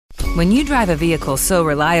When you drive a vehicle so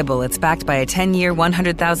reliable it's backed by a 10-year,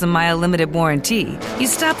 100,000-mile limited warranty, you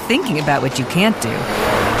stop thinking about what you can't do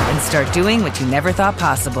and start doing what you never thought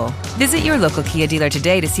possible. Visit your local Kia dealer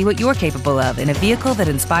today to see what you're capable of in a vehicle that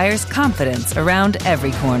inspires confidence around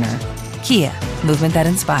every corner. Kia, movement that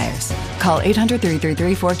inspires. Call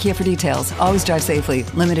 800-333-4KIA for details. Always drive safely.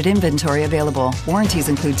 Limited inventory available. Warranties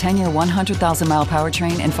include 10-year 100,000-mile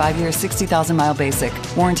powertrain and 5-year 60,000-mile basic.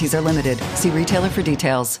 Warranties are limited. See retailer for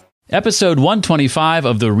details. Episode 125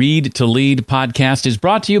 of the Read to Lead podcast is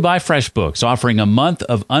brought to you by FreshBooks, offering a month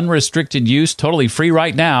of unrestricted use totally free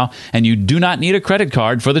right now, and you do not need a credit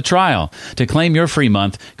card for the trial. To claim your free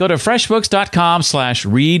month, go to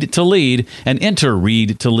freshbooks.com/read to lead and enter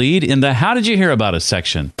Read to Lead in the How Did You Hear About Us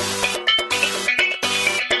section.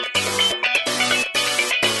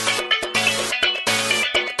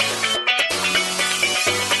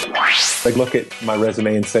 I look at my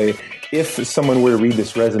resume and say, if someone were to read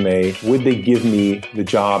this resume, would they give me the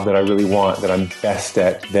job that I really want, that I'm best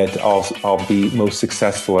at, that I'll be most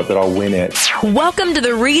successful at, that I'll win at? Welcome to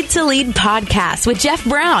the Read to Lead podcast with Jeff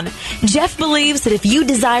Brown. Jeff believes that if you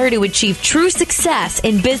desire to achieve true success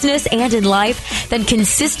in business and in life, then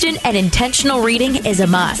consistent and intentional reading is a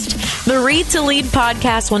must. The Read to Lead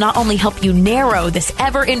podcast will not only help you narrow this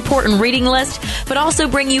ever-important reading list, but also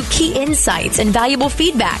bring you key insights and valuable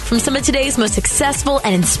feedback from some of today's most successful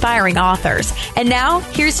and inspiring authors. And now,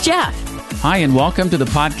 here's Jeff. Hi, and welcome to the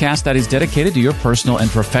podcast that is dedicated to your personal and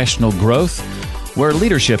professional growth, where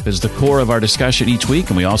leadership is the core of our discussion each week.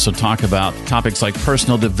 And we also talk about topics like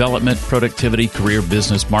personal development, productivity, career,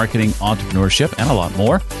 business, marketing, entrepreneurship, and a lot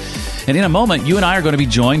more. And in a moment, you and I are going to be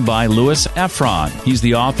joined by Louis Ephron. He's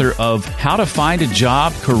the author of How to Find a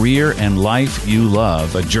Job, Career, and Life You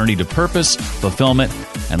Love, A Journey to Purpose, Fulfillment,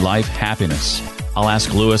 and Life Happiness. I'll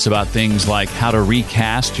ask Louis about things like how to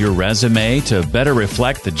recast your resume to better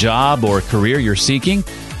reflect the job or career you're seeking,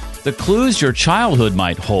 the clues your childhood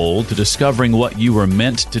might hold to discovering what you were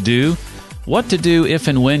meant to do, what to do if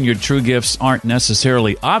and when your true gifts aren't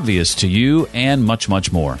necessarily obvious to you, and much,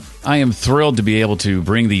 much more. I am thrilled to be able to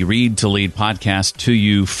bring the Read to Lead podcast to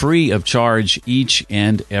you free of charge each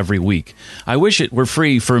and every week. I wish it were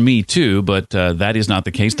free for me too, but that is not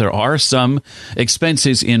the case. There are some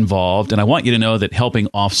expenses involved, and I want you to know that helping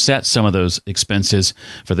offset some of those expenses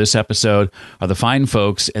for this episode are the fine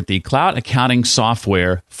folks at the cloud accounting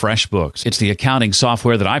software FreshBooks. It's the accounting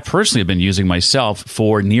software that I personally have been using myself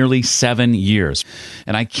for nearly 7 years,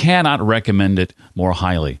 and I cannot recommend it more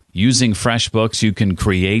highly. Using FreshBooks, you can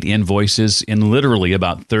create invoices in literally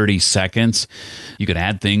about 30 seconds. You can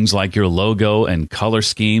add things like your logo and color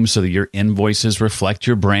scheme so that your invoices reflect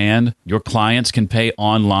your brand. Your clients can pay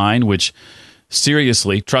online, which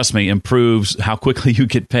seriously, trust me, improves how quickly you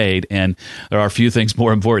get paid. And there are a few things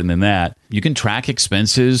more important than that. You can track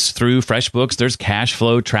expenses through FreshBooks. There's cash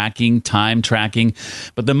flow tracking, time tracking.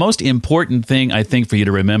 But the most important thing I think for you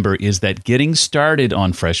to remember is that getting started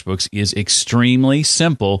on FreshBooks is extremely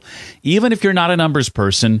simple, even if you're not a numbers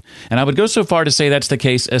person. And I would go so far to say that's the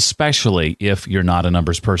case, especially if you're not a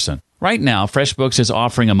numbers person. Right now, FreshBooks is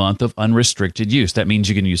offering a month of unrestricted use. That means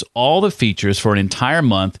you can use all the features for an entire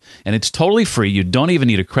month, and it's totally free. You don't even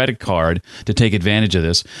need a credit card to take advantage of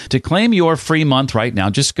this. To claim your free month right now,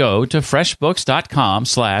 just go to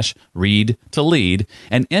freshbooks.com/read to lead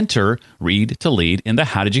and enter Read to Lead in the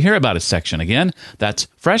How Did You Hear About Us section. Again, that's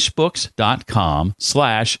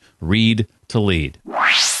freshbooks.com/read to lead.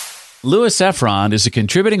 Louis Ephron is a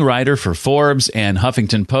contributing writer for Forbes and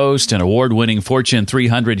Huffington Post, an award-winning Fortune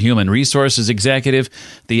 300 human resources executive,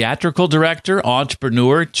 theatrical director,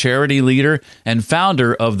 entrepreneur, charity leader, and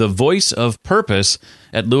founder of The Voice of Purpose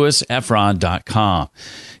at louisephron.com.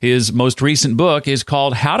 His most recent book is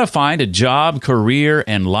called How to Find a Job, Career,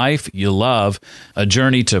 and Life You Love, A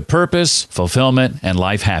Journey to Purpose, Fulfillment, and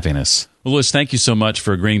Life Happiness. Well, Louis, thank you so much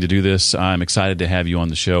for agreeing to do this. I'm excited to have you on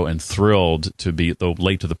the show and thrilled to be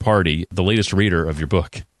late to the party, the latest reader of your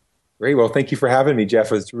book. Great. Well, thank you for having me,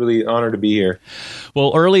 Jeff. It's really an honor to be here.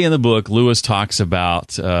 Well, early in the book, Louis talks about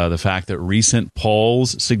the fact that recent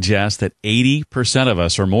polls suggest that 80% of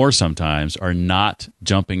us, or more sometimes, are not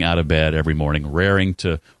jumping out of bed every morning, raring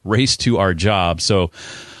to race to our job. So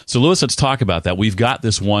Louis, let's talk about that. We've got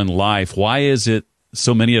this one life. Why is it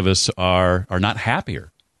so many of us are not happier?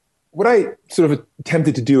 What I sort of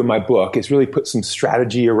attempted to do in my book is really put some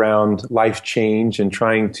strategy around life change and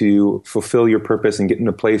trying to fulfill your purpose and get in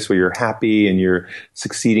a place where you're happy and you're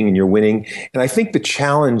succeeding and you're winning. And I think the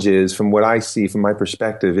challenge is, from what I see from my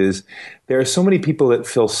perspective, is there are so many people that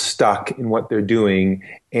feel stuck in what they're doing.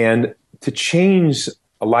 And to change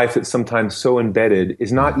a life that's sometimes so embedded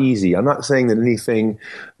is not easy. I'm not saying that anything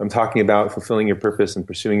I'm talking about, fulfilling your purpose and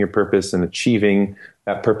pursuing your purpose and achieving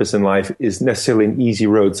that purpose in life, is necessarily an easy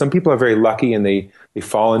road. Some people are very lucky and they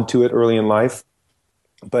fall into it early in life.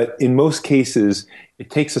 But in most cases,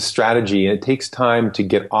 it takes a strategy and it takes time to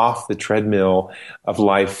get off the treadmill of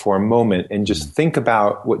life for a moment and just think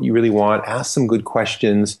about what you really want, ask some good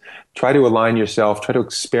questions, try to align yourself, try to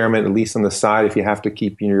experiment, at least on the side if you have to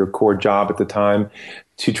keep your core job at the time,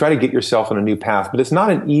 to try to get yourself on a new path. But it's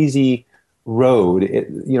not an easy road.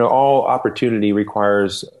 All opportunity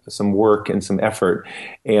requires some work and some effort.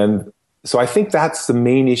 And so I think that's the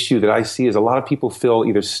main issue that I see, is a lot of people feel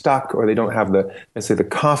either stuck or they don't have the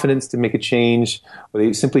confidence to make a change, or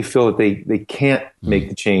they simply feel that they can't make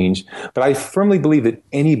the change. But I firmly believe that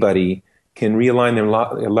anybody can realign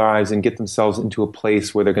their lives and get themselves into a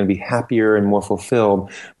place where they're going to be happier and more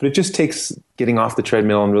fulfilled. But it just takes getting off the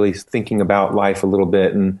treadmill and really thinking about life a little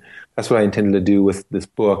bit. And that's what I intended to do with this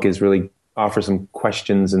book, is really offer some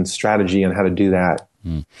questions and strategy on how to do that.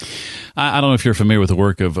 I don't know if you're familiar with the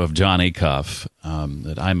work of John Acuff.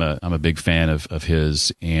 That I'm a big fan of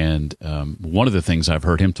his, and one of the things I've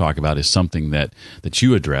heard him talk about is something that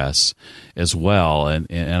you address as well. And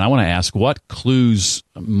I want to ask, what clues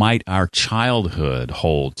might our childhood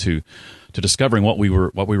hold to discovering what we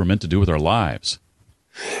were meant to do with our lives?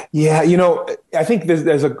 Yeah, I think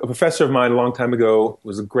there's a professor of mine a long time ago,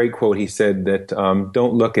 was a great quote. He said that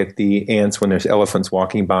don't look at the ants when there's elephants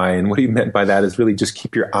walking by. And what he meant by that is really just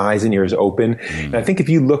keep your eyes and ears open. And I think if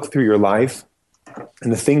you look through your life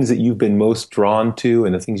and the things that you've been most drawn to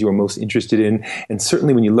and the things you were most interested in, and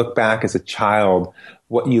certainly when you look back as a child,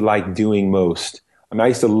 what you like doing most. I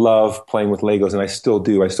used to love playing with Legos, and I still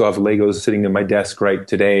do. I still have Legos sitting in my desk right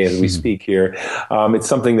today as we speak here. It's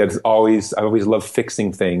something that's I always love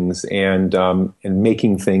fixing things and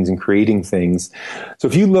making things and creating things. So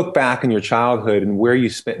if you look back in your childhood and where you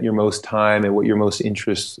spent your most time and what your most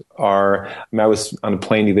interests are, I was on a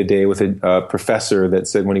plane the other day with a professor that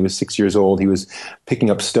said when he was 6 years old, he was picking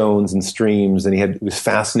up stones and streams, and he was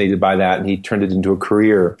fascinated by that, and he turned it into a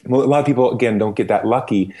career. Well, a lot of people, again, don't get that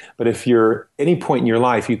lucky, but if you're any point in your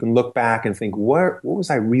life, you can look back and think, what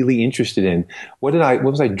was I really interested in? What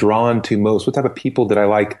was I drawn to most? What type of people did I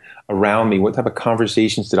like around me? What type of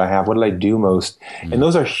conversations did I have? What did I do most? And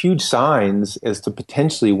those are huge signs as to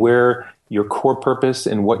potentially where your core purpose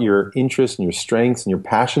and what your interests and your strengths and your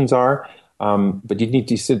passions are. But you need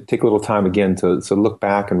to take a little time again to look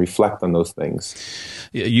back and reflect on those things.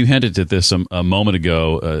 You hinted at this a moment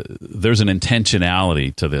ago. There's an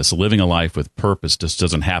intentionality to this. Living a life with purpose just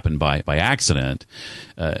doesn't happen by accident.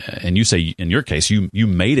 And you say, in your case, you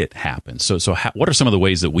made it happen. So what are some of the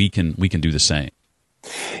ways that we can do the same?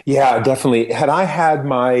 Yeah, definitely. Had I had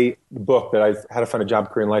my book that I've How to Find a Job,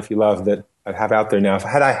 Career, and Life You Love that I have out there now,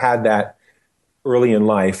 had I had that early in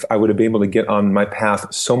life, I would have been able to get on my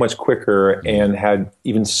path so much quicker and had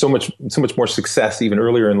even so much more success even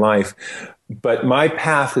earlier in life. But my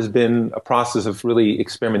path has been a process of really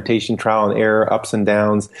experimentation, trial and error, ups and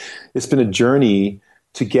downs. It's been a journey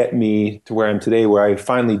to get me to where I am today, where I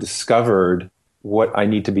finally discovered what I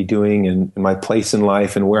need to be doing and my place in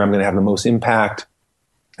life and where I'm going to have the most impact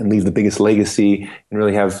and leave the biggest legacy and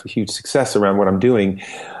really have huge success around what I'm doing.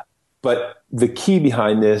 But the key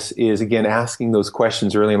behind this is, again, asking those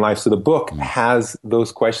questions early in life. So the book has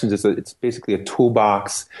those questions. It's basically a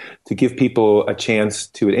toolbox to give people a chance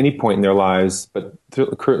to, at any point in their lives, but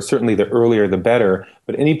certainly the earlier the better,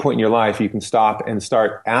 but at any point in your life, you can stop and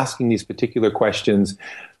start asking these particular questions,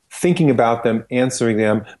 thinking about them, answering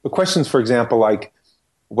them. But questions, for example, like,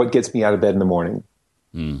 what gets me out of bed in the morning?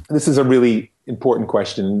 This is a really important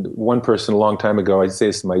question. One person a long time ago, I say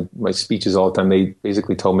this in my speeches all the time, they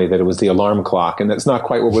basically told me that it was the alarm clock, and that's not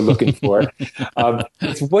quite what we're looking for.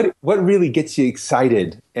 It's what really gets you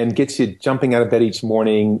excited and gets you jumping out of bed each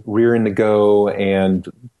morning, rearing to go, and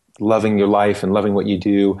loving your life and loving what you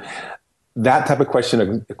do. That type of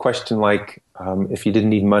question, a question like, if you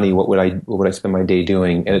didn't need money, what would I spend my day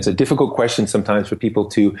doing? And it's a difficult question sometimes for people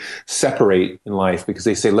to separate in life, because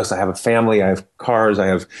they say, listen, I have a family, I have cars, I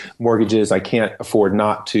have mortgages, I can't afford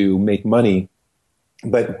not to make money.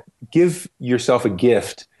 But give yourself a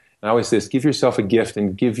gift. And I always say this, give yourself a gift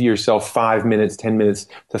and give yourself 5 minutes, 10 minutes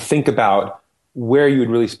to think about where you would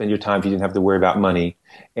really spend your time if you didn't have to worry about money.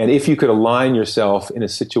 And if you could align yourself in a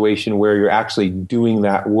situation where you're actually doing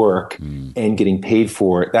that work and getting paid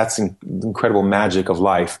for it, that's incredible magic of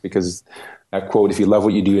life, because that quote, if you love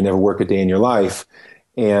what you do, you never work a day in your life.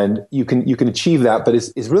 And you can achieve that, but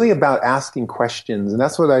it's really about asking questions. And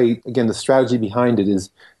that's what again, the strategy behind it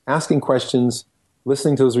is asking questions,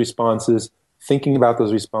 listening to those responses, thinking about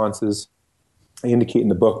those responses, I indicate in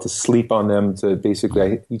the book to sleep on them. To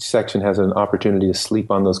basically, each section has an opportunity to sleep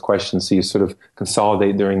on those questions, so you sort of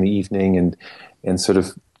consolidate during the evening and sort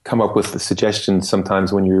of come up with the suggestions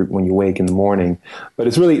sometimes when you wake in the morning. But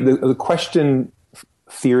it's really the question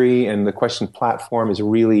theory and the question platform is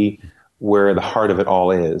really where the heart of it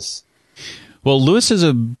all is. Well, Lewis is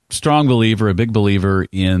a strong believer, a big believer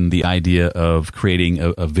in the idea of creating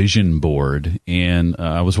a vision board. And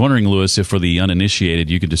I was wondering, Lewis, if for the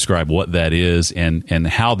uninitiated, you could describe what that is and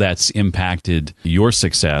how that's impacted your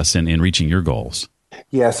success in reaching your goals.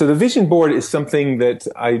 Yeah, so the vision board is something that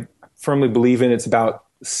I firmly believe in. It's about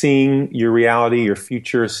seeing your reality, your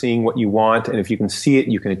future, seeing what you want. And if you can see it,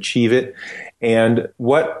 you can achieve it. And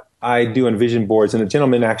what I do on vision boards, and a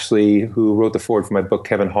gentleman actually who wrote the foreword for my book,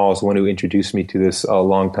 Kevin Hall, is the one who introduced me to this a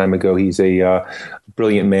long time ago. He's a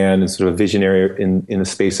brilliant man and sort of visionary in the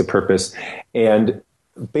space of purpose. And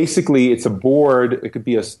basically, it's a board. It could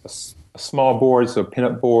be a small board, so a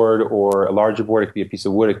pinup board, or a larger board. It could be a piece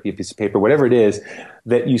of wood. It could be a piece of paper, whatever it is,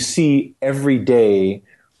 that you see every day,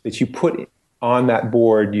 that you put on that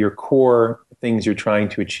board your core things you're trying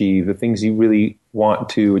to achieve, the things you really want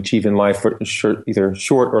to achieve in life, either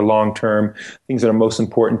short or long term, things that are most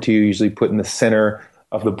important to you, usually put in the center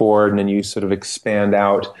of the board, and then you sort of expand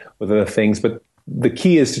out with other things. But the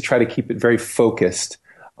key is to try to keep it very focused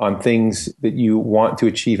on things that you want to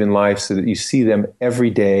achieve in life so that you see them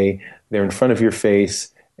every day, they're in front of your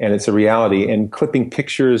face, and it's a reality. And clipping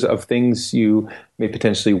pictures of things you may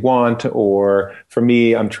potentially want, or for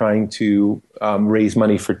me, I'm trying to raise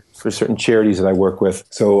money for certain charities that I work with.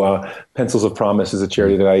 So Pencils of Promise is a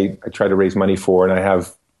charity that I try to raise money for, and I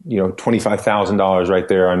have $25,000 right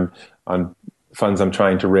there on funds I'm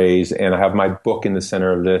trying to raise, and I have my book in the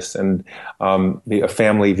center of this, and a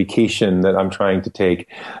family vacation that I'm trying to take.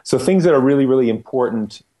 So things that are really, really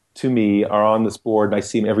important to me are on this board, and I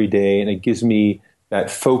see them every day, and it gives me that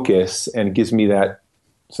focus and gives me that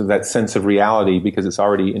sense of reality because it's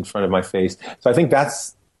already in front of my face. So I think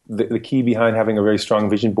that's the key behind having a very strong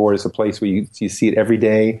vision board, is a place where you see it every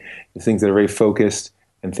day, the things that are very focused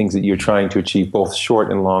and things that you're trying to achieve both short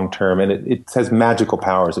and long term. And it has magical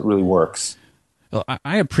powers. It really works. Well,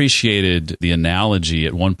 I appreciated the analogy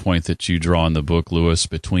at one point that you draw in the book, Lewis,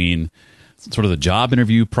 between sort of the job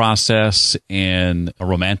interview process and a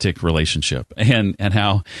romantic relationship, and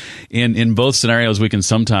how in both scenarios we can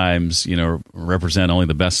sometimes represent only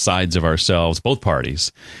the best sides of ourselves, both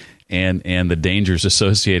parties, and the dangers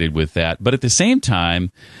associated with that. But at the same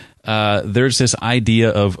time, there's this idea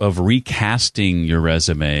of recasting your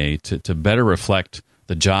resume to better reflect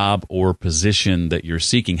the job or position that you're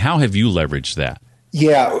seeking. How have you leveraged that?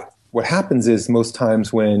 Yeah, what happens is most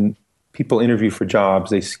times when people interview for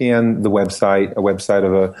jobs, they scan a website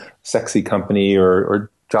of a sexy company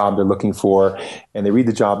or job they're looking for, and they read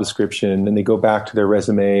the job description, and they go back to their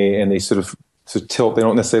resume, and they sort of tilt. They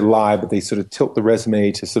don't necessarily lie, but they sort of tilt the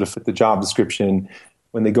resume to sort of fit the job description.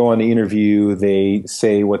 When they go on the interview, they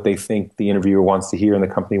say what they think the interviewer wants to hear and the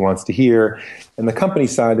company wants to hear. And the company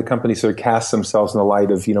side, the company sort of casts themselves in the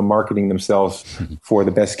light of, marketing themselves for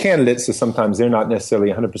the best candidates. So sometimes they're not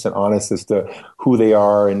necessarily 100% honest as to who they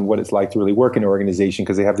are and what it's like to really work in an organization,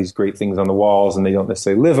 because they have these great things on the walls and they don't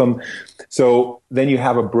necessarily live them. So then you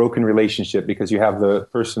have a broken relationship, because you have the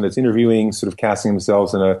person that's interviewing sort of casting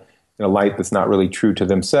themselves in a light that's not really true to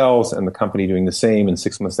themselves, and the company doing the same. And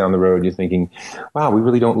 6 months down the road, you're thinking, wow, we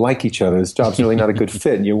really don't like each other. This job's really not a good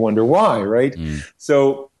fit. And you wonder why, right?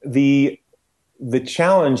 So the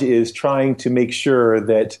challenge is trying to make sure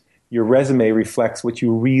that your resume reflects what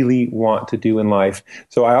you really want to do in life.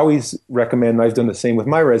 So I always recommend, I've done the same with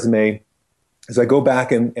my resume, is I go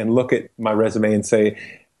back and look at my resume and say,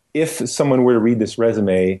 if someone were to read this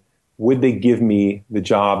resume, would they give me the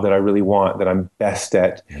job that I really want, that I'm best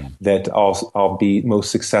at, that I'll be most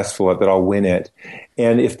successful at, that I'll win at?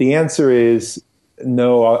 And if the answer is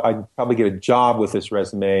no, I'd probably get a job with this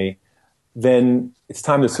resume, then it's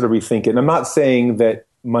time to sort of rethink it. And I'm not saying that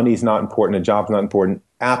money's not important, a job's not important.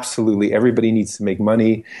 Absolutely, everybody needs to make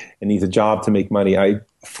money and needs a job to make money. I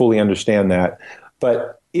fully understand that.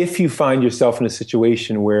 But if you find yourself in a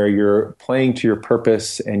situation where you're playing to your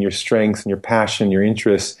purpose and your strengths and your passion, your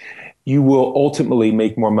interests, you will ultimately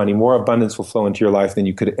make more money. More abundance will flow into your life than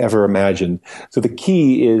you could ever imagine. So the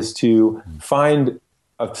key is to find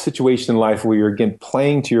a situation in life where you're, again,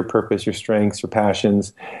 playing to your purpose, your strengths, your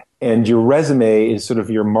passions, and your resume is sort of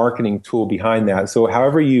your marketing tool behind that. So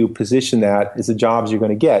however you position that is the jobs you're going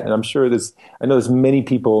to get. And I know there's many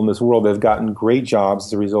people in this world that have gotten great jobs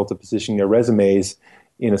as a result of positioning their resumes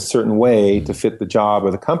in a certain way to fit the job or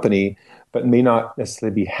the company, but may not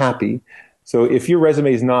necessarily be happy. So if your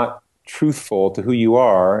resume is not truthful to who you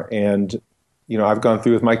are, and I've gone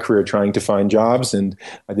through with my career trying to find jobs, and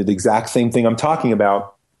I did the exact same thing I'm talking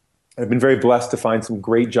about. I've been very blessed to find some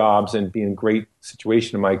great jobs and be in a great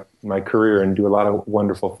situation in my career and do a lot of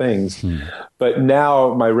wonderful things. But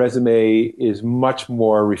now my resume is much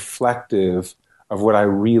more reflective of what I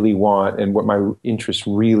really want and what my interests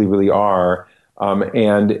really, really are.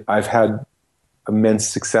 And I've had immense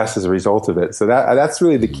success as a result of it. So that's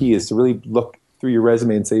really the key, is to really look through your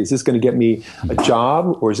resume and say, is this going to get me a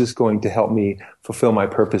job, or is this going to help me fulfill my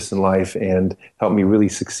purpose in life and help me really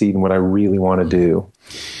succeed in what I really want to do?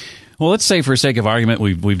 Well, let's say, for sake of argument,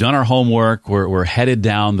 we've done our homework. We're headed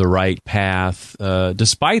down the right path.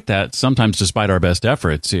 Despite that, sometimes despite our best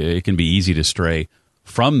efforts, it can be easy to stray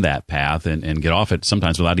from that path and get off it,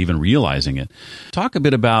 sometimes without even realizing it. Talk a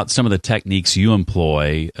bit about some of the techniques you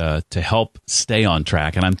employ to help stay on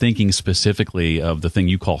track. And I'm thinking specifically of the thing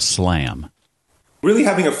you call SLAM. Really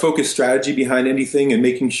having a focused strategy behind anything and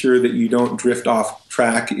making sure that you don't drift off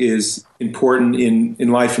track is important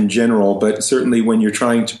in life in general, but certainly when you're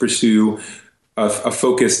trying to pursue a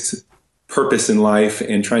focused purpose in life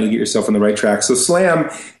and trying to get yourself on the right track. So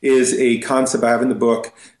SLAM is a concept I have in the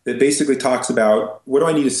book that basically talks about, what do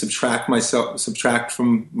I need to subtract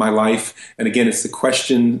from my life? And again, it's the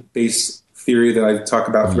question-based theory that I talk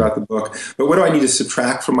about throughout the book. But what do I need to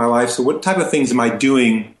subtract from my life? So what type of things am I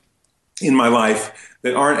doing in my life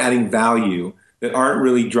that aren't adding value, that aren't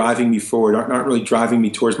really driving me forward, aren't really driving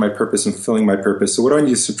me towards my purpose and fulfilling my purpose? So what do I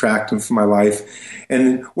need to subtract from my life?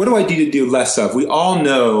 And what do I need to do less of? We all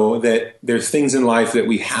know that there's things in life that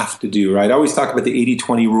we have to do, right? I always talk about the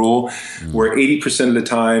 80-20 rule, where 80% of the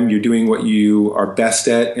time you're doing what you are best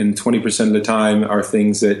at, and 20% of the time are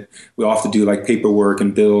things that we all have to do, like paperwork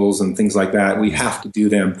and bills and things like that. We have to do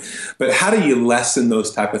them. But how do you lessen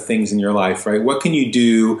those type of things in your life, right? What can you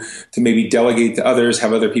do to maybe delegate to others,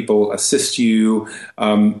 have other people assist you,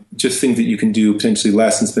 just things that you can do potentially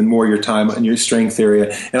less and spend more of your time in your strength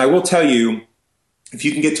area. And I will tell you, if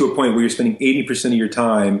you can get to a point where you're spending 80% of your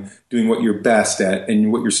time doing what you're best at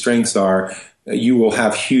and what your strengths are, you will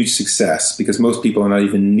have huge success, because most people are not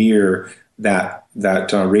even near that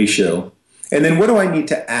ratio. And then what do I need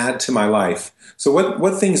to add to my life? So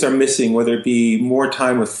what things are missing, whether it be more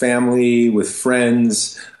time with family, with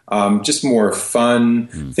friends, just more fun,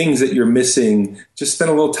 things that you're missing. Just spend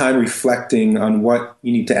a little time reflecting on what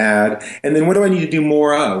you need to add. And then what do I need to do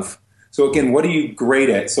more of? So again, what are you great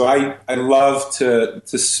at? So I love to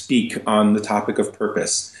speak on the topic of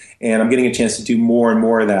purpose, and I'm getting a chance to do more and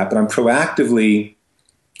more of that, but I'm proactively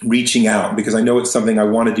reaching out because I know it's something I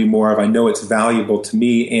want to do more of. I know it's valuable to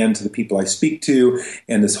me and to the people I speak to,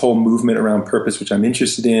 and this whole movement around purpose, which I'm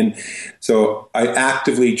interested in. So I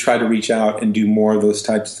actively try to reach out and do more of those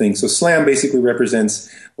types of things. So SLAM basically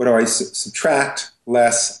represents, what do I subtract,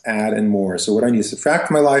 less, add, and more. So what I need to subtract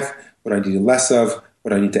from my life, what I need to do less of,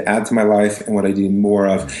 what I need to add to my life, and what I do more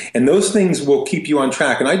of. And those things will keep you on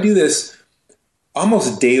track. And I do this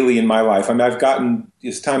almost daily in my life. I mean, I've gotten,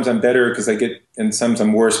 there's times I'm better because I get, and sometimes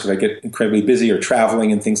I'm worse because I get incredibly busy or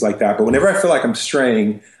traveling and things like that. But whenever I feel like I'm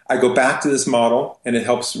straying, I go back to this model, and it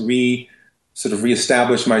helps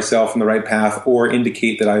reestablish myself on the right path, or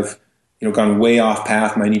indicate that I've gone way off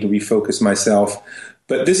path and I need to refocus myself.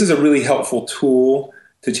 But this is a really helpful tool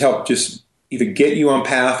to help just either get you on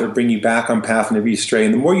path or bring you back on path whenever you stray.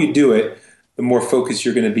 And the more you do it, the more focused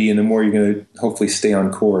you're going to be, and the more you're going to hopefully stay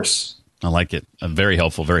on course. I like it. Very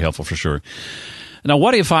helpful for sure. Now,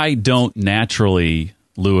 what if I don't naturally,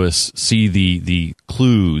 Lewis, see the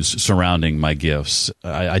clues surrounding my gifts?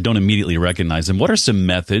 I don't immediately recognize them. What are some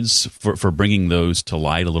methods for bringing those to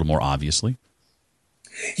light a little more obviously?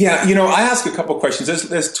 Yeah, I ask a couple questions.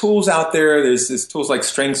 There's tools out there. There's tools like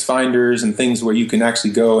Strengths Finders and things where you can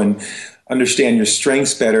actually go and understand your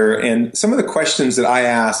strengths better. And some of the questions that I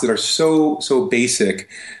ask that are so basic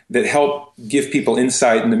that help give people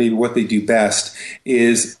insight into maybe what they do best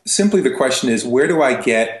is simply the question is, where do I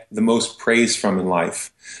get the most praise from in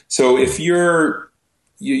life? So if you're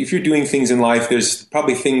doing things in life, there's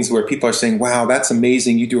probably things where people are saying, wow, that's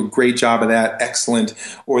amazing. You do a great job of that. Excellent.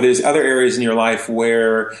 Or there's other areas in your life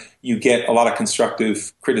where you get a lot of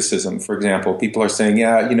constructive criticism. For example, people are saying,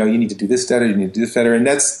 yeah, you need to do this better. You need to do this better. And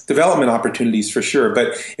that's development opportunities for sure. But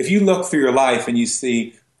if you look through your life and you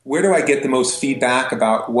see, where do I get the most feedback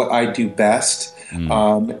about what I do best,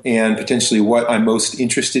 and potentially what I'm most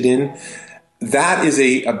interested in? That is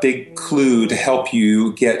a big clue to help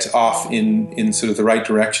you get off in sort of the right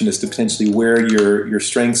direction as to potentially where your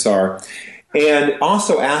strengths are. And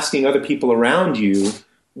also asking other people around you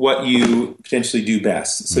what you potentially do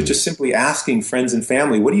best. So just simply asking friends and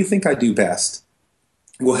family, what do you think I do best?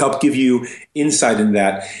 will help give you insight into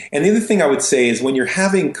that. And the other thing I would say is when you're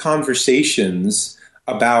having conversations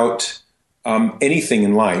about anything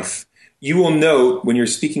in life, you will note when you're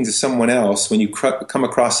speaking to someone else, when you come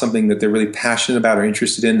across something that they're really passionate about or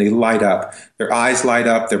interested in, they light up. Their eyes light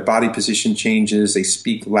up, their body position changes, they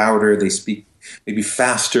speak louder, they speak maybe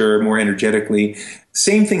faster, more energetically.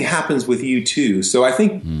 Same thing happens with you too. So I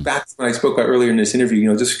think back when I spoke about earlier in this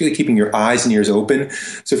interview, just really keeping your eyes and ears open.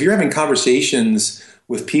 So if you're having conversations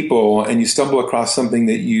with people and you stumble across something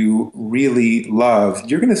that you really love,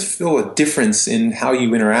 you're going to feel a difference in how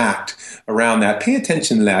you interact around that. Pay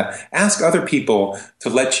attention to that. Ask other people to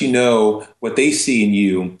let you know what they see in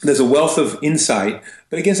you. There's a wealth of insight,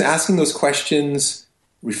 but again, asking those questions,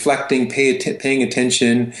 reflecting, paying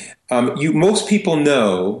attention. Most people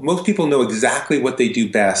know exactly what they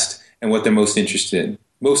do best and what they're most interested in.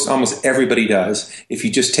 Almost everybody does. If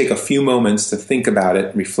you just take a few moments to think about it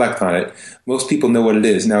and reflect on it, most people know what it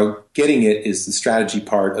is. Now, getting it is the strategy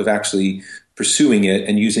part of actually pursuing it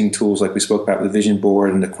and using tools like we spoke about, the vision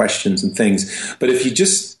board and the questions and things. But if you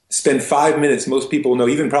just spend 5 minutes, most people know,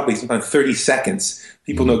 even probably sometimes 30 seconds,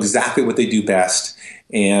 people know exactly what they do best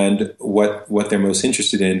and what they're most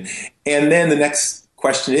interested in. And then the next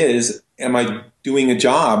question is, am I doing a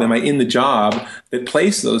job? Am I in the job that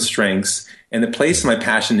plays those strengths and that plays my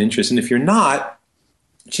passion and interest? And if you're not,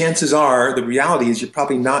 chances are, the reality is you're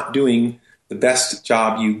probably not doing the best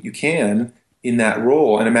job you can in that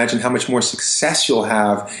role. And imagine how much more success you'll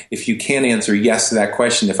have if you can answer yes to that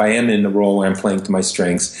question. If I am in the role where I'm playing to my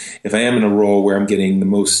strengths, if I am in a role where I'm getting the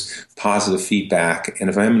most positive feedback, and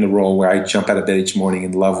if I am in a role where I jump out of bed each morning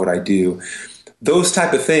and love what I do, those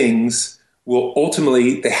type of things will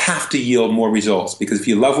ultimately, they have to yield more results, because if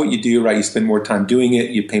you love what you do, right, you spend more time doing it,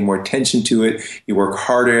 you pay more attention to it, you work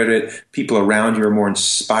harder at it, people around you are more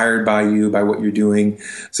inspired by you, by what you're doing.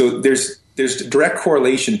 So there's direct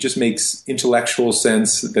correlation. It just makes intellectual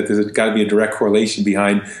sense that there's got to be a direct correlation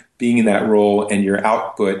behind being in that role and your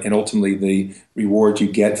output and ultimately the reward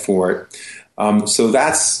you get for it. So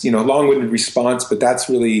that's, long-winded response, but that's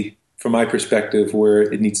really, from my perspective, where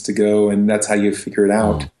it needs to go, and that's how you figure it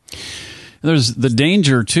out. There's the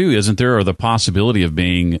danger, too, isn't there, or the possibility of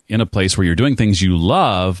being in a place where you're doing things you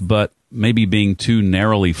love, but maybe being too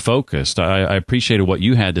narrowly focused. I appreciated what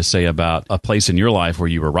you had to say about a place in your life where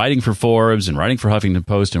you were writing for Forbes and writing for Huffington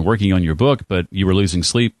Post and working on your book, but you were losing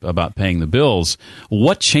sleep about paying the bills.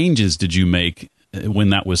 What changes did you make when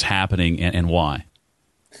that was happening, and why?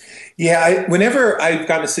 Yeah, whenever I've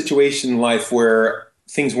gotten a situation in life where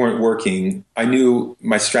things weren't working, I knew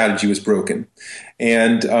my strategy was broken.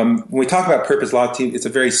 And when we talk about purpose, it's a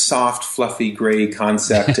very soft, fluffy, gray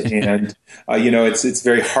concept, and it's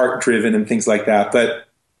very heart-driven and things like that. But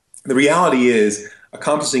the reality is,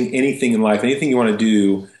 accomplishing anything in life, anything you want to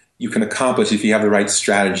do, you can accomplish if you have the right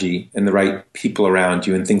strategy and the right people around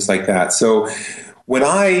you and things like that. So when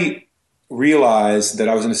I realized that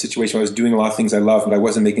I was in a situation where I was doing a lot of things I loved, but I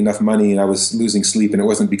wasn't making enough money and I was losing sleep and it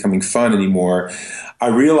wasn't becoming fun anymore, I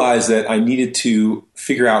realized that I needed to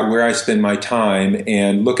figure out where I spend my time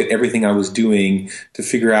and look at everything I was doing to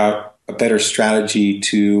figure out a better strategy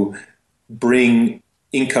to bring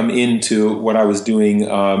income into what I was doing,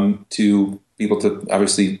 to be able to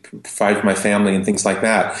obviously provide for my family and things like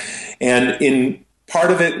that. And in part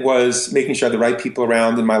of it was making sure I had the right people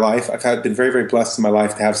around in my life. I've been very, very blessed in my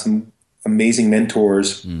life to have some amazing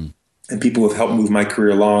mentors and people who have helped move my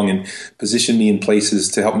career along and position me in places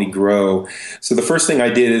to help me grow. So the first thing I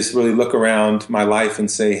did is really look around my life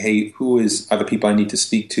and say, hey, who are the people I need to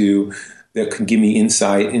speak to that can give me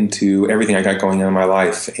insight into everything I got going on in my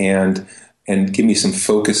life and give me some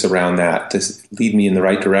focus around that to lead me in the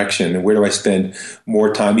right direction. And where do I spend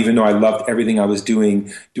more time? Even though I loved everything I was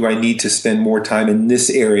doing, do I need to spend more time in this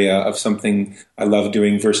area of something I love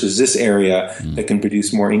doing versus this area that can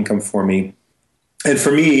produce more income for me? And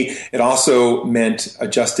for me, it also meant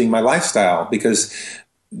adjusting my lifestyle, because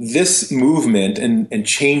this movement and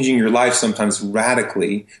changing your life sometimes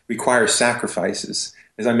radically requires sacrifices.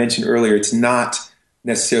 As I mentioned earlier, it's not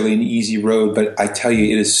necessarily an easy road, but I tell you,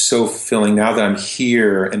 it is so fulfilling. Now that I'm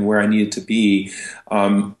here and where I needed to be,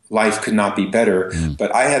 life could not be better.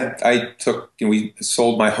 But we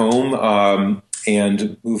sold my home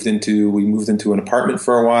and we moved into an apartment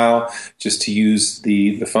for a while just to use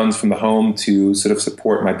the funds from the home to sort of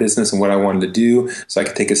support my business and what I wanted to do, so I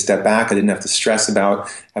could take a step back. I didn't have to stress about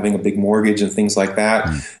having a big mortgage and things like that.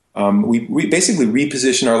 We basically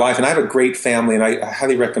reposition our life, and I have a great family, and I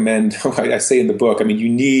highly recommend, I say in the book, you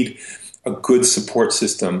need a good support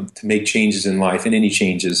system to make changes in life, and any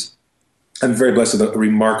changes. I'm very blessed with a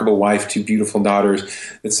remarkable wife, 2 beautiful daughters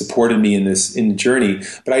that supported me in the journey.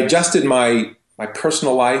 But I adjusted my my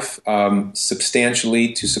personal life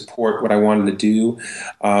substantially to support what I wanted to do.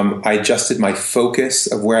 I adjusted my focus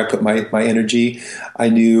of where I put my energy. I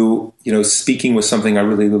knew, speaking was something I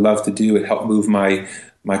really loved to do. It helped move my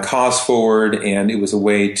cause forward, and it was a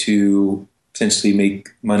way to potentially make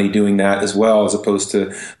money doing that as well, as opposed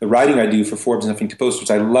to the writing I do for Forbes and Huffington Post, which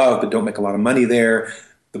I love, but don't make a lot of money there.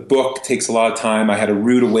 The book takes a lot of time. I had a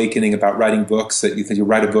rude awakening about writing books, that you think you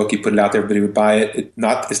write a book, you put it out there, everybody would buy it.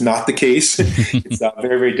 It's not the case. It's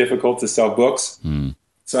very, very difficult to sell books.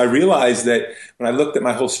 So I realized that when I looked at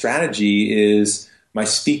my whole strategy is my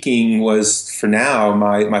speaking was, for now,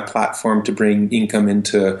 my platform to bring income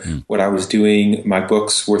into what I was doing. My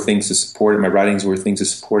books were things to support it. My writings were things to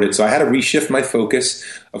support it. So I had to reshift my focus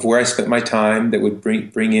of where I spent my time that would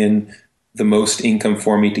bring in the most income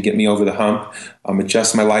for me to get me over the hump,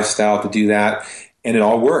 adjust my lifestyle to do that. And it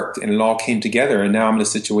all worked, and it all came together. And now I'm in a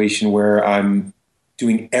situation where I'm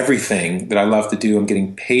doing everything that I love to do. I'm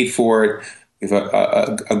getting paid for it. We have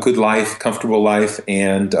a good life, comfortable life,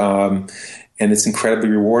 and it's incredibly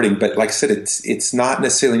rewarding. But like I said, it's not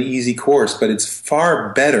necessarily an easy course, but it's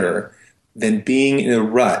far better than being in a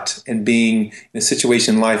rut and being in a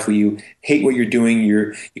situation in life where you hate what you're doing.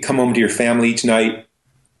 You come home to your family each night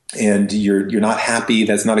and you're not happy.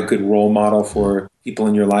 That's not a good role model for people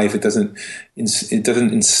in your life. It doesn't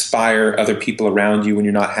inspire other people around you when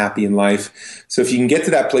you're not happy in life. So if you can get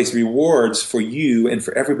to that place, rewards for you and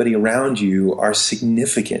for everybody around you are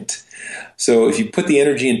significant. So if you put the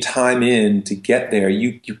energy and time in to get there,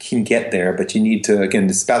 you can get there, but you need to, again,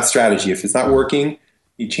 it's about strategy. If it's not working,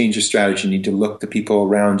 you change your strategy. You need to look to people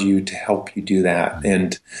around you to help you do that.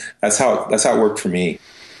 And that's how it worked for me.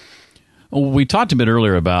 We talked a bit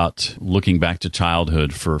earlier about looking back to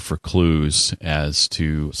childhood for clues as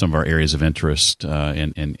to some of our areas of interest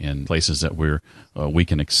in places that we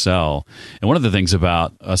can excel. And one of the things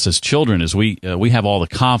about us as children is we have all the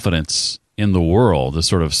confidence in the world, the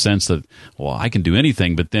sort of sense that, well, I can do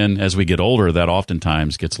anything. But then as we get older, that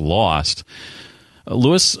oftentimes gets lost.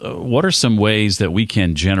 Louis, what are some ways that we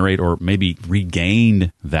can generate or maybe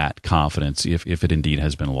regain that confidence if it indeed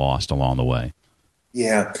has been lost along the way?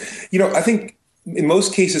 Yeah. I think in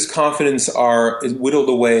most cases, confidence is whittled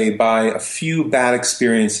away by a few bad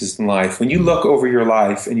experiences in life. When you look over your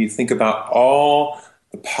life and you think about all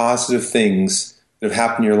the positive things that have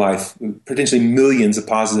happened in your life, potentially millions of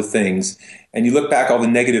positive things, and you look back all the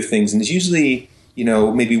negative things, and there's usually,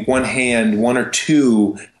 maybe one or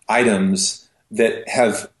two items that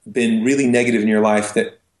have been really negative in your life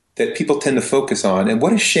that people tend to focus on. And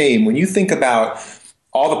what a shame when you think about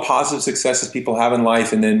all the positive successes people have in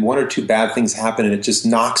life, and then one or two bad things happen and it just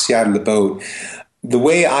knocks you out of the boat. The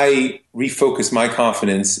way I refocus my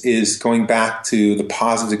confidence is going back to the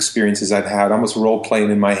positive experiences I've had, almost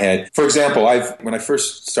role-playing in my head. For example, when I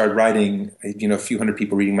first started writing, a few hundred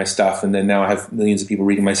people reading my stuff, and then now I have millions of people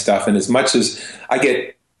reading my stuff. And as much as I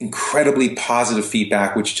get incredibly positive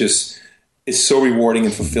feedback, which just is so rewarding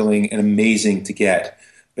and fulfilling and amazing to get,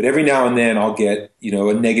 but every now and then I'll get,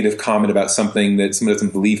 a negative comment about something that someone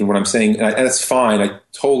doesn't believe in what I'm saying. And that's fine. I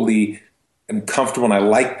totally am comfortable and I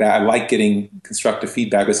like that. I like getting constructive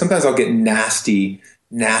feedback. But sometimes I'll get nasty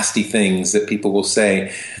things that people will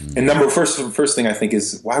say. And first thing I think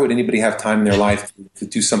is, why would anybody have time in their life to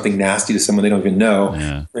do something nasty to someone they don't even know?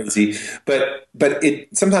 Yeah. Crazy. But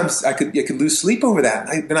sometimes I could lose sleep over that.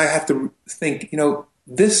 Then I have to think,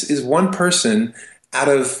 this is one person out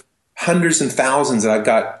of hundreds and thousands that I've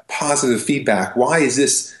got positive feedback. Why is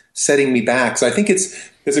this setting me back? So I think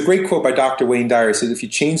there's a great quote by Dr. Wayne Dyer. It says, if you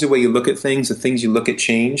change the way you look at things, the things you look at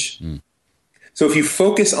change. So if you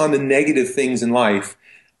focus on the negative things in life,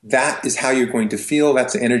 that is how you're going to feel.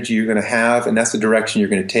 That's the energy you're going to have, and that's the direction you're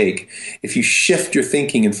going to take. If you shift your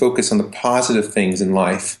thinking and focus on the positive things in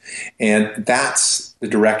life, and that's the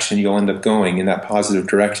direction you'll end up going, in that positive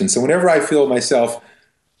direction. So whenever I feel myself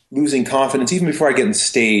losing confidence, even before I get on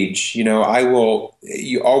stage, you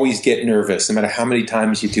always get nervous no matter how many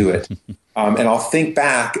times you do it. And I'll think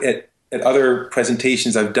back at other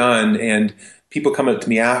presentations I've done, and people come up to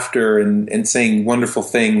me after and saying wonderful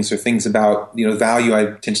things or things about, value I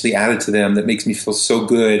potentially added to them that makes me feel so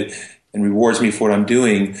good and rewards me for what I'm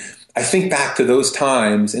doing. I think back to those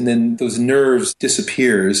times, and then those nerves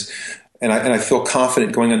disappears, and I feel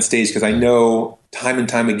confident going on stage because I know time and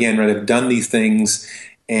time again, right, I've done these things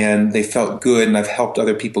and they felt good, and I've helped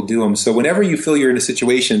other people do them. So whenever you feel you're in a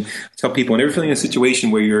situation, I tell people, whenever you're feeling in a situation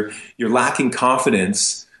where you're lacking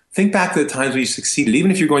confidence, think back to the times where you succeeded. Even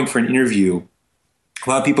if you're going for an interview A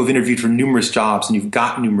lot of people have interviewed for numerous jobs, and you've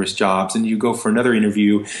got numerous jobs, and you go for another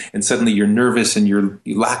interview and suddenly you're nervous and you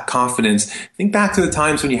lack confidence. Think back to the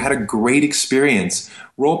times when you had a great experience.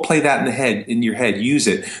 Role play that in your head. Use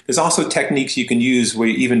it. There's also techniques you can use where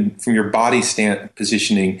even from your body stand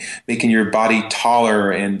positioning, making your body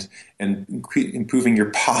taller and improving your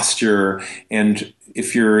posture. And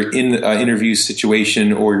if you're in an interview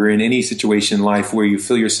situation or you're in any situation in life where you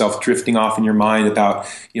feel yourself drifting off in your mind about,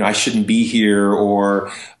 I shouldn't be here,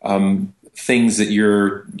 or things that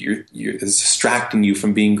you're distracting you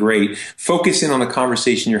from being great, focus in on the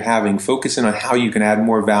conversation you're having, focus in on how you can add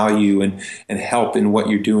more value and help in what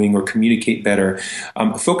you're doing or communicate better.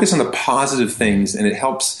 Focus on the positive things, and it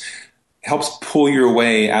helps pull your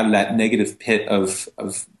way out of that negative pit of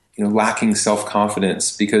lacking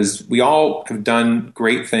self-confidence, because we all have done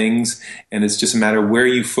great things, and it's just a matter of where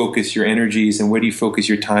you focus your energies and where do you focus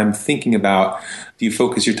your time thinking about. Do you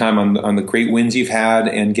focus your time on the great wins you've had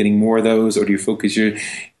and getting more of those, or do you focus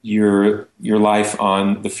your life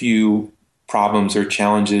on the few problems or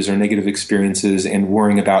challenges or negative experiences and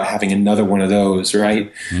worrying about having another one of those,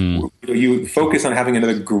 right? You focus on having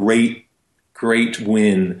another great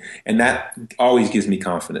win, and that always gives me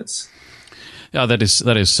confidence. Yeah, that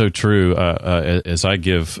is so true. As I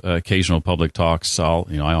give occasional public talks, I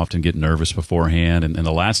often get nervous beforehand. And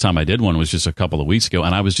the last time I did one was just a couple of weeks ago,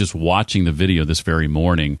 and I was just watching the video this very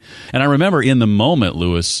morning. And I remember in the moment,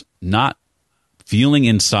 Lewis, not feeling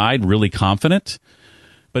inside really confident.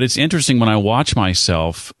 But it's interesting when I watch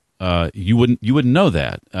myself. You wouldn't know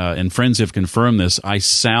that. And friends have confirmed this. I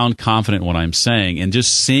sound confident in what I'm saying, and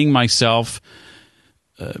just seeing myself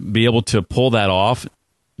be able to pull that off,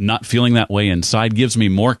 not feeling that way inside, gives me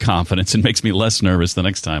more confidence and makes me less nervous the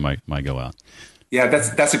next time I go out. Yeah,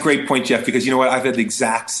 that's a great point, Jeff, because you know what? I've had the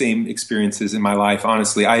exact same experiences in my life.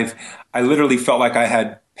 Honestly, I literally felt like I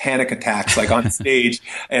had panic attacks, like on stage,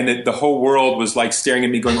 and the whole world was like staring at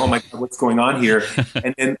me going, oh my God, what's going on here?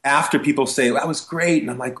 And then after people say, that was great. And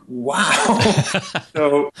I'm like, wow.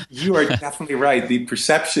 So you are definitely right. The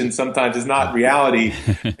perception sometimes is not reality,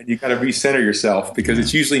 and you got to recenter yourself, because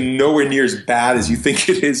it's usually nowhere near as bad as you think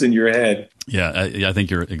it is in your head. Yeah, I think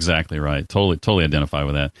you're exactly right. Totally identify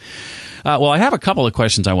with that. Well, I have a couple of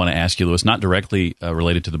questions I want to ask you, Lewis, not directly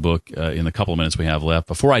related to the book in the couple of minutes we have left.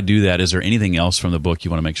 Before I do that, is there anything else from the book you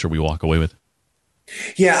want to make sure we walk away with?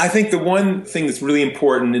 Yeah, I think the one thing that's really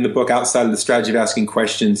important in the book outside of the strategy of asking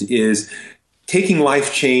questions is taking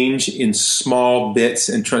life change in small bits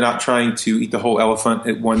and not trying to eat the whole elephant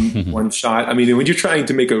at one shot. I mean, when you're trying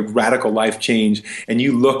to make a radical life change and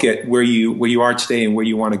you look at where you are today and where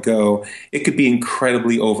you want to go, it could be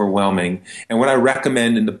incredibly overwhelming. And what I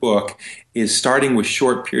recommend in the book is starting with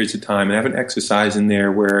short periods of time. And I have an exercise in there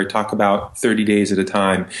where I talk about 30 days at a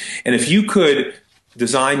time. And if you could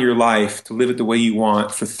design your life to live it the way you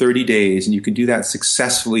want for 30 days, and you can do that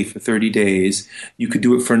successfully for 30 days, you could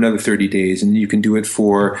do it for another 30 days, and you can do it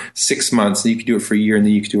for 6 months, and you can do it for a year, and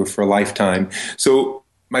then you can do it for a lifetime. So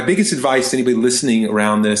my biggest advice to anybody listening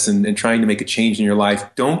around this and trying to make a change in your life,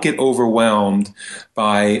 don't get overwhelmed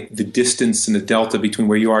by the distance and the delta between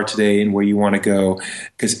where you are today and where you want to go,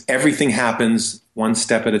 because everything happens one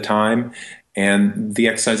step at a time. And the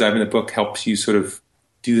exercise I have in the book helps you sort of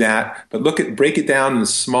do that, but break it down in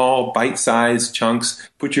small, bite-sized chunks.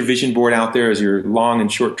 Put your vision board out there as your long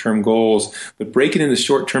and short-term goals, but break it into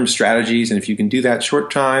short-term strategies. And if you can do that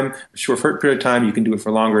short period of time, you can do it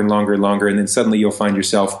for longer and longer and longer. And then suddenly you'll find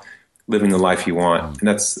yourself living the life you want. And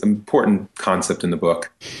that's an important concept in the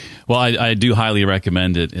book. Well, I do highly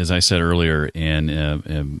recommend it, as I said earlier,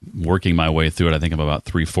 and working my way through it. I think I'm about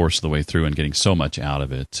 3/4 of the way through and getting so much out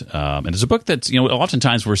of it. And it's a book that's,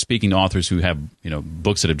 oftentimes we're speaking to authors who have,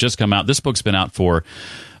 books that have just come out. This book's been out for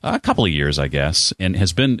a couple of years, I guess, and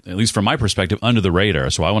has been, at least from my perspective, under the radar.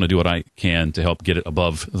 So I want to do what I can to help get it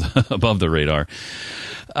above the radar.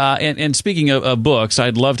 And speaking of books,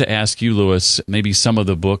 I'd love to ask you, Lewis, maybe some of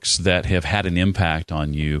the books that have had an impact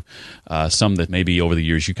on you, some that maybe over the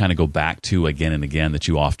years you kind of go back to again and again that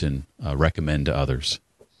you often recommend to others.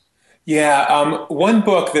 Yeah, one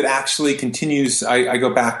book that actually continues, I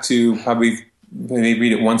go back to probably maybe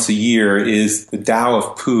read it once a year, is The Tao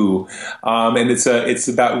of Pooh, and it's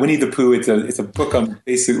about Winnie the Pooh. It's a book on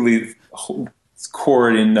basically core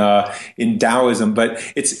in Taoism, but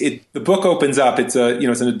the book opens up. It's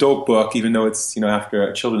an adult book, even though it's after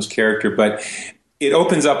a children's character, but it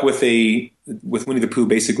opens up with Winnie the Pooh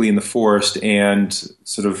basically in the forest and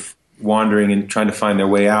sort of wandering and trying to find their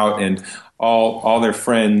way out, and all his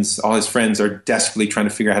friends are desperately trying to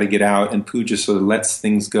figure out how to get out, and Pooh just sort of lets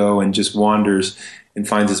things go and just wanders and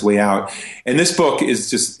finds his way out. And this book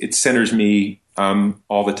is it centers me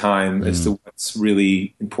all the time as to what's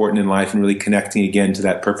really important in life and really connecting again to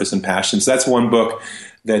that purpose and passion. So that's one book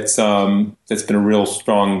that's been a real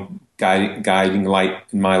strong guiding light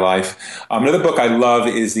in my life. Another book I love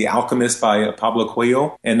is The Alchemist by Pablo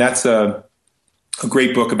Coelho, and that's a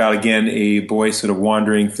great book about, again, a boy sort of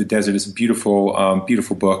wandering through the desert. It's a beautiful,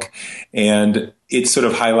 beautiful book, and it sort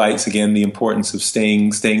of highlights again the importance of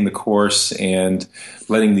staying the course and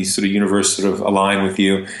letting the sort of universe sort of align with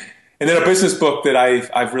you. And then a business book that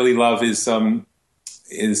I've really loved is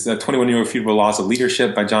 21 Irrefutable Laws of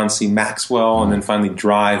Leadership by John C. Maxwell, and then finally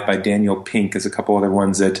Drive by Daniel Pink. There's a couple other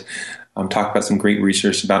ones that talk about some great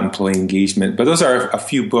research about employee engagement. But those are a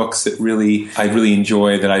few books that I really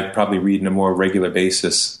enjoy that I probably read on a more regular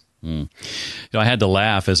basis. I had to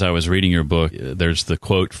laugh as I was reading your book. There's the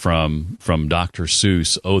quote from Dr.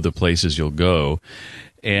 Seuss, "Oh, the places you'll go."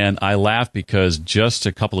 And I laughed because just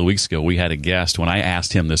a couple of weeks ago, we had a guest. When I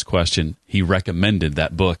asked him this question, he recommended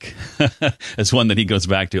that book as one that he goes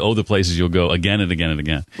back to, "Oh, the places you'll go," again and again and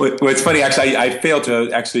again. Well, it's funny, actually, I failed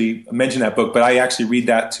to actually mention that book, but I actually read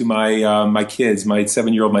that to my kids, my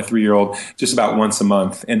 7-year-old, my 3-year-old, just about once a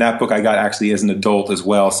month. And that book I got actually as an adult as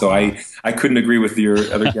well. So I couldn't agree with your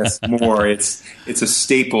other guests more. It's a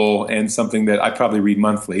staple and something that I probably read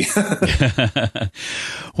monthly.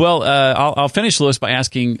 Well, I'll finish, Louis, by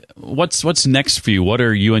asking, what's next for you? What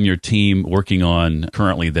are you and your team working on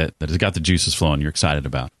currently that has got the juices flowing you're excited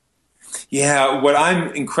about? Yeah, what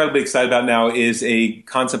I'm incredibly excited about now is a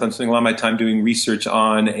concept I'm spending a lot of my time doing research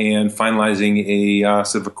on and finalizing a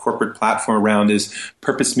sort of a corporate platform around is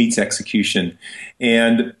purpose meets execution.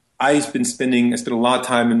 And I spent a lot of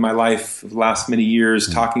time in my life the last many years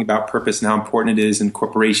talking about purpose and how important it is in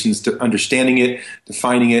corporations, to understanding it,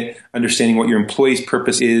 defining it, understanding what your employee's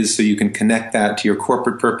purpose is so you can connect that to your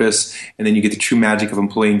corporate purpose, and then you get the true magic of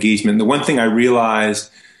employee engagement. And the one thing I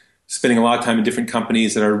realized spending a lot of time in different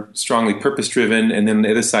companies that are strongly purpose-driven and then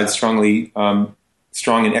the other side strong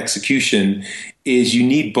in execution is you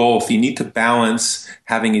need both. You need to balance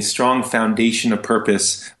having a strong foundation of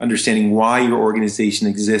purpose, understanding why your organization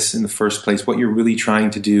exists in the first place, what you're really trying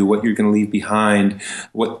to do, what you're going to leave behind,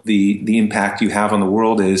 what the impact you have on the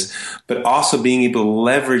world is, but also being able to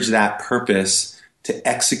leverage that purpose to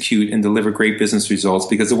execute and deliver great business results.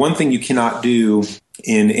 Because the one thing you cannot do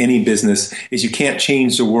in any business is you can't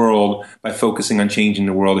change the world by focusing on changing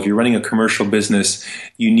the world. If you're running a commercial business,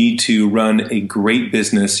 you need to run a great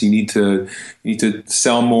business. You need to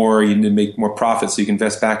sell more. You need to make more profits so you can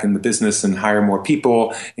invest back in the business and hire more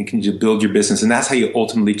people and continue to build your business. And that's how you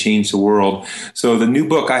ultimately change the world. So the new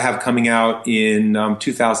book I have coming out in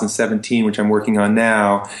 2017, which I'm working on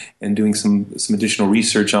now and doing some additional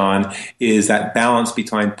research on, is that balance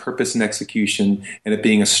between purpose and execution, and it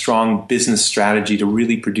being a strong business strategy to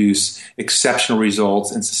really produce exceptional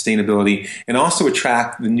results and sustainability, and also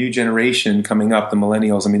attract the new generation coming up, the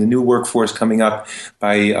millennials. I mean, the new workforce coming up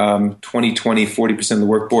by 2020, 40% of the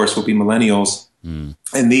workforce will be millennials.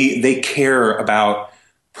 And they care about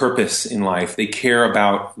purpose in life. They care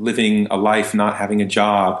about living a life, not having a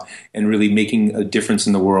job, and really making a difference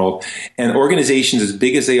in the world. And organizations as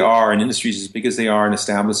big as they are, and industries as big as they are, and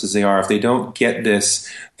established as they are, if they don't get this,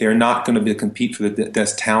 they're not going to be compete for the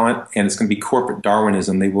best talent, and it's going to be corporate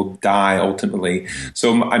Darwinism. They will die ultimately.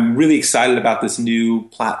 So I'm really excited about this new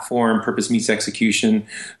platform, Purpose Meets Execution,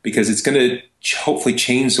 because it's going to hopefully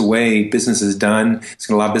change the way business is done. It's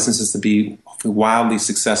going to allow businesses to be wildly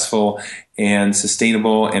successful and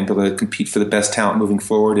sustainable and be able to compete for the best talent moving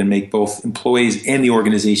forward and make both employees and the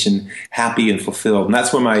organization happy and fulfilled. And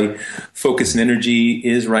that's where my focus and energy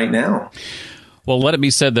is right now. Well, let it be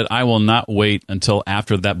said that I will not wait until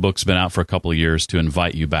after that book's been out for a couple of years to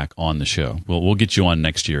invite you back on the show. We'll get you on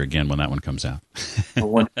next year again when that one comes out.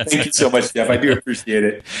 Thank you so much, Jeff. I do appreciate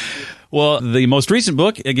it. Well, the most recent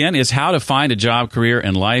book, again, is How to Find a Job, Career,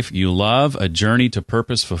 and Life You Love, A Journey to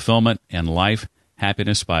Purpose, Fulfillment, and Life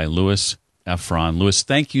Happiness by Louis Efron. Louis,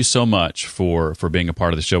 thank you so much for being a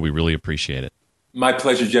part of the show. We really appreciate it. My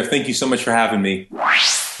pleasure, Jeff. Thank you so much for having me.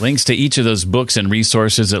 Links to each of those books and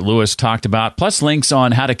resources that Louis talked about, plus links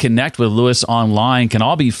on how to connect with Louis online, can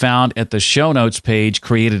all be found at the show notes page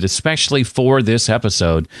created especially for this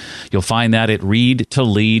episode. You'll find that at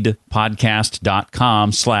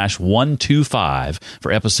readtoleadpodcast.com/125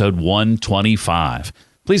 for episode 125.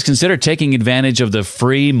 Please consider taking advantage of the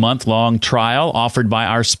free month-long trial offered by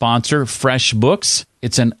our sponsor, FreshBooks.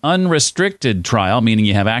 It's an unrestricted trial, meaning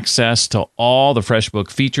you have access to all the FreshBook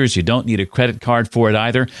features. You don't need a credit card for it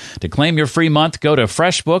either. To claim your free month, go to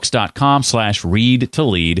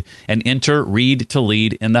freshbooks.com/readtolead and enter Read to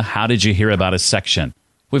Lead in the How Did You Hear About Us section.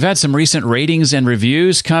 We've had some recent ratings and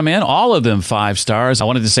reviews come in, all of them 5 stars. I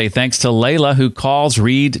wanted to say thanks to Layla, who calls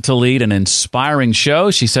Read to Lead an inspiring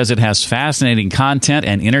show. She says it has fascinating content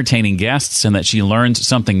and entertaining guests, and that she learns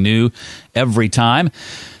something new every time.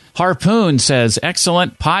 Harpoon says,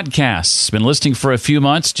 excellent podcasts. Been listening for a few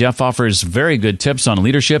months. Jeff offers very good tips on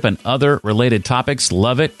leadership and other related topics.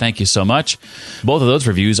 Love it. Thank you so much. Both of those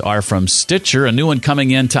reviews are from Stitcher, a new one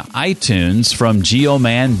coming into iTunes from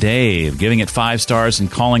Geoman Dave, giving it 5 stars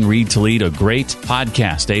and calling Read to Lead a great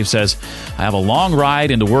podcast. Dave says, I have a long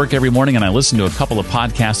ride into work every morning and I listen to a couple of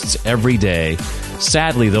podcasts every day.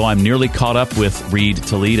 Sadly, though, I'm nearly caught up with Read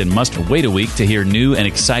to Lead and must wait a week to hear new and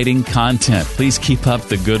exciting content. Please keep up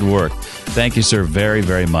the good work. Thank you, sir, very,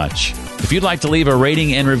 very much. If you'd like to leave a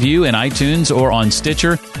rating and review in iTunes or on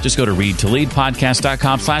Stitcher, just go to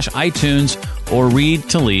readtoleadpodcast.com/iTunes or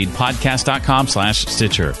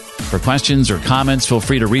readtoleadpodcast.com/Stitcher. For questions or comments, feel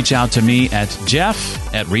free to reach out to me at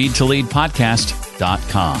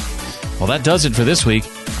jeff@readtoleadpodcast.com. Well, that does it for this week.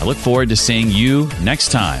 I look forward to seeing you next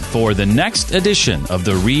time for the next edition of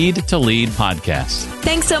the Read to Lead podcast.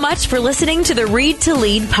 Thanks so much for listening to the Read to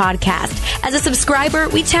Lead podcast. As a subscriber,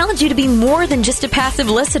 we challenge you to be more than just a passive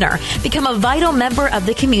listener. Become a vital member of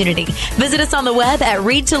the community. Visit us on the web at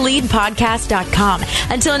readtoleadpodcast.com.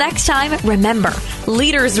 Until next time, remember,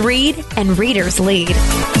 leaders read and readers lead.